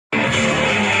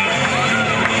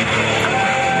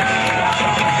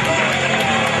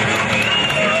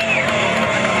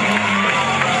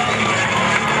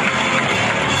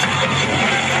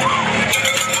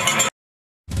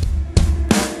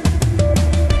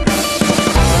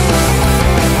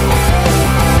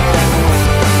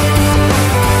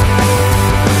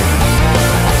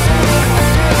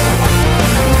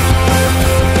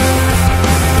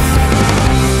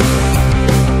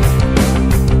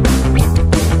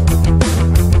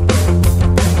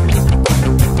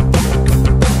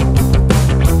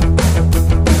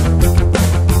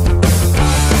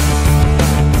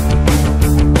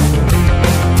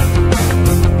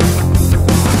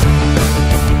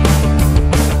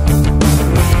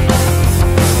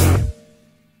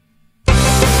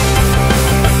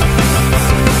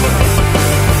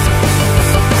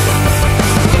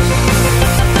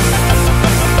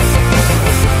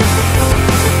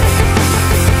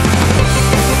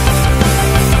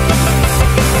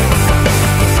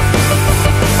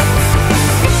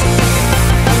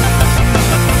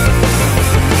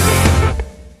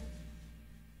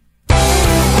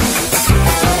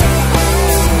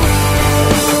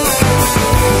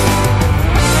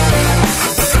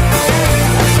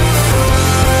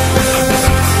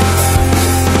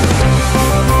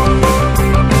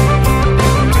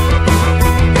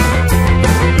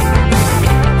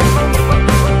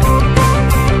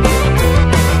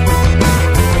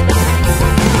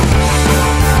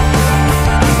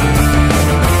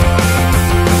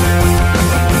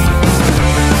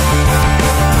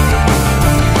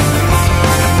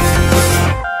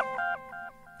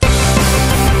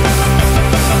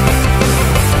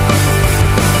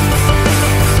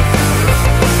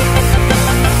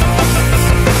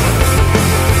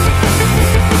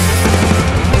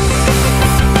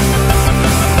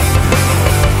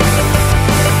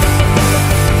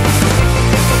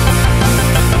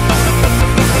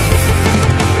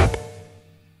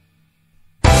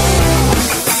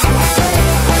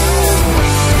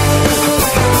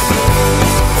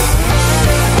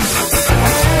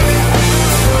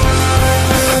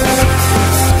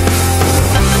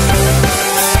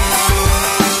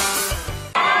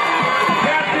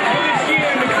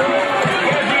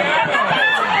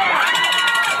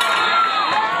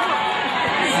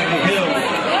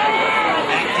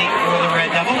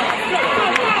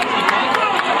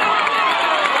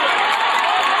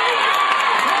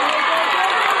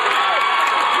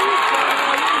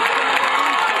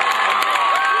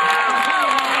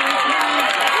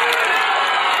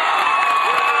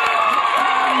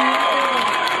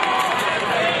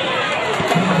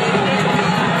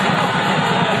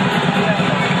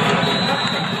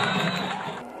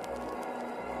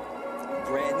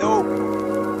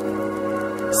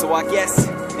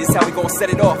how we gonna set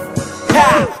it off.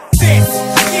 Ha! This,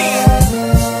 yeah.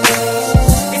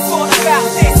 It's all about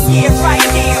this, yeah, right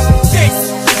here.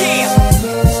 This, yeah.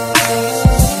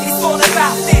 It's all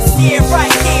about this, yeah,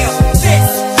 right here. This,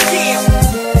 yeah.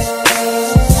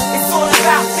 It's all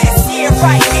about this, yeah,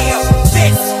 right here.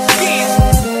 This, yeah.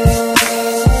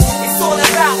 It's all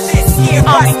about this, yeah,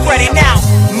 right here. I'm spreading out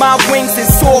my wings and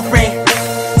soaring.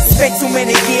 Spent too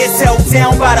many years held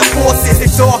down by the forces of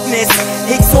darkness,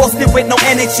 exhausted with no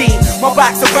energy. My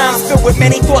box of rhymes filled with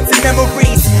many thoughts and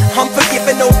memories. I'm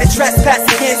forgiving those that trespass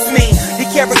against me. The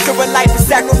character of life is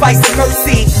sacrifice and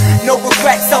mercy. No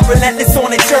regrets, I'm relentless on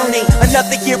a journey.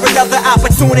 Another year, another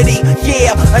opportunity.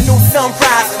 Yeah, a new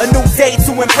sunrise, a new day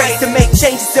to embrace, to make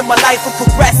changes in my life and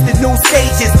progress to new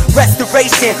stages.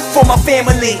 Restoration for my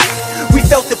family. We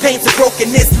felt the pains of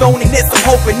brokenness, loneliness. I'm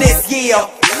hoping this year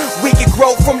we can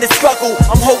grow from the struggle.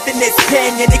 I'm holding this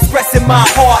pen and expressing my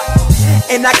heart.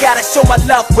 And I gotta show my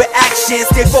love with actions.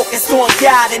 Stay focused on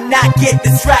God and not get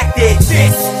distracted.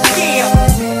 This, yeah.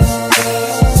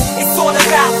 It's all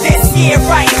about this, yeah,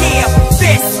 right here.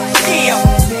 This, yeah.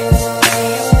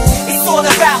 It's all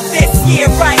about this, yeah,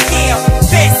 right here.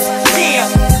 This, yeah.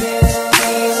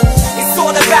 It's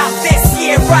all about this,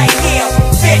 yeah, right here.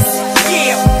 This,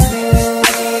 yeah.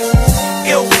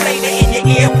 Ill flavor in your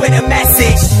ear with a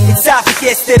message. It's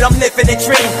obvious that I'm living a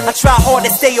dream. I try hard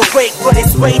to stay awake, but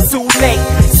it's way too late.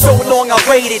 So long I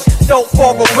waited, so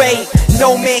far away.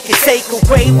 No man can take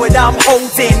away what I'm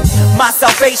holding. My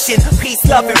salvation, peace,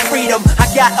 love, and freedom. I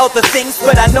got other things,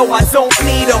 but I know I don't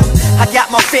need them. I got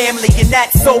my family, and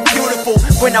that's so beautiful.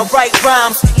 When I write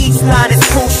rhymes, each line is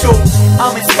crucial.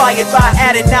 I'm inspired by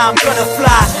Adam, now I'm gonna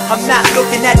fly. I'm not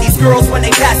looking at these girls when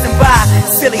they passing by.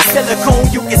 Silly silicone,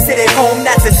 you can sit at home,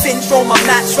 that's a syndrome. I'm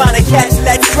not trying to catch,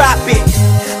 let's drop it.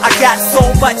 I got so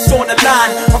much on the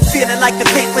line. I'm feeling like the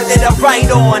paper that I write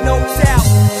on. No doubt,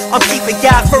 I'm keeping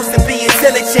God first and being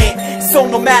diligent. So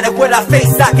no matter what I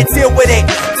face, I can deal with it.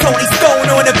 Tony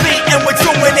Stone on the beat and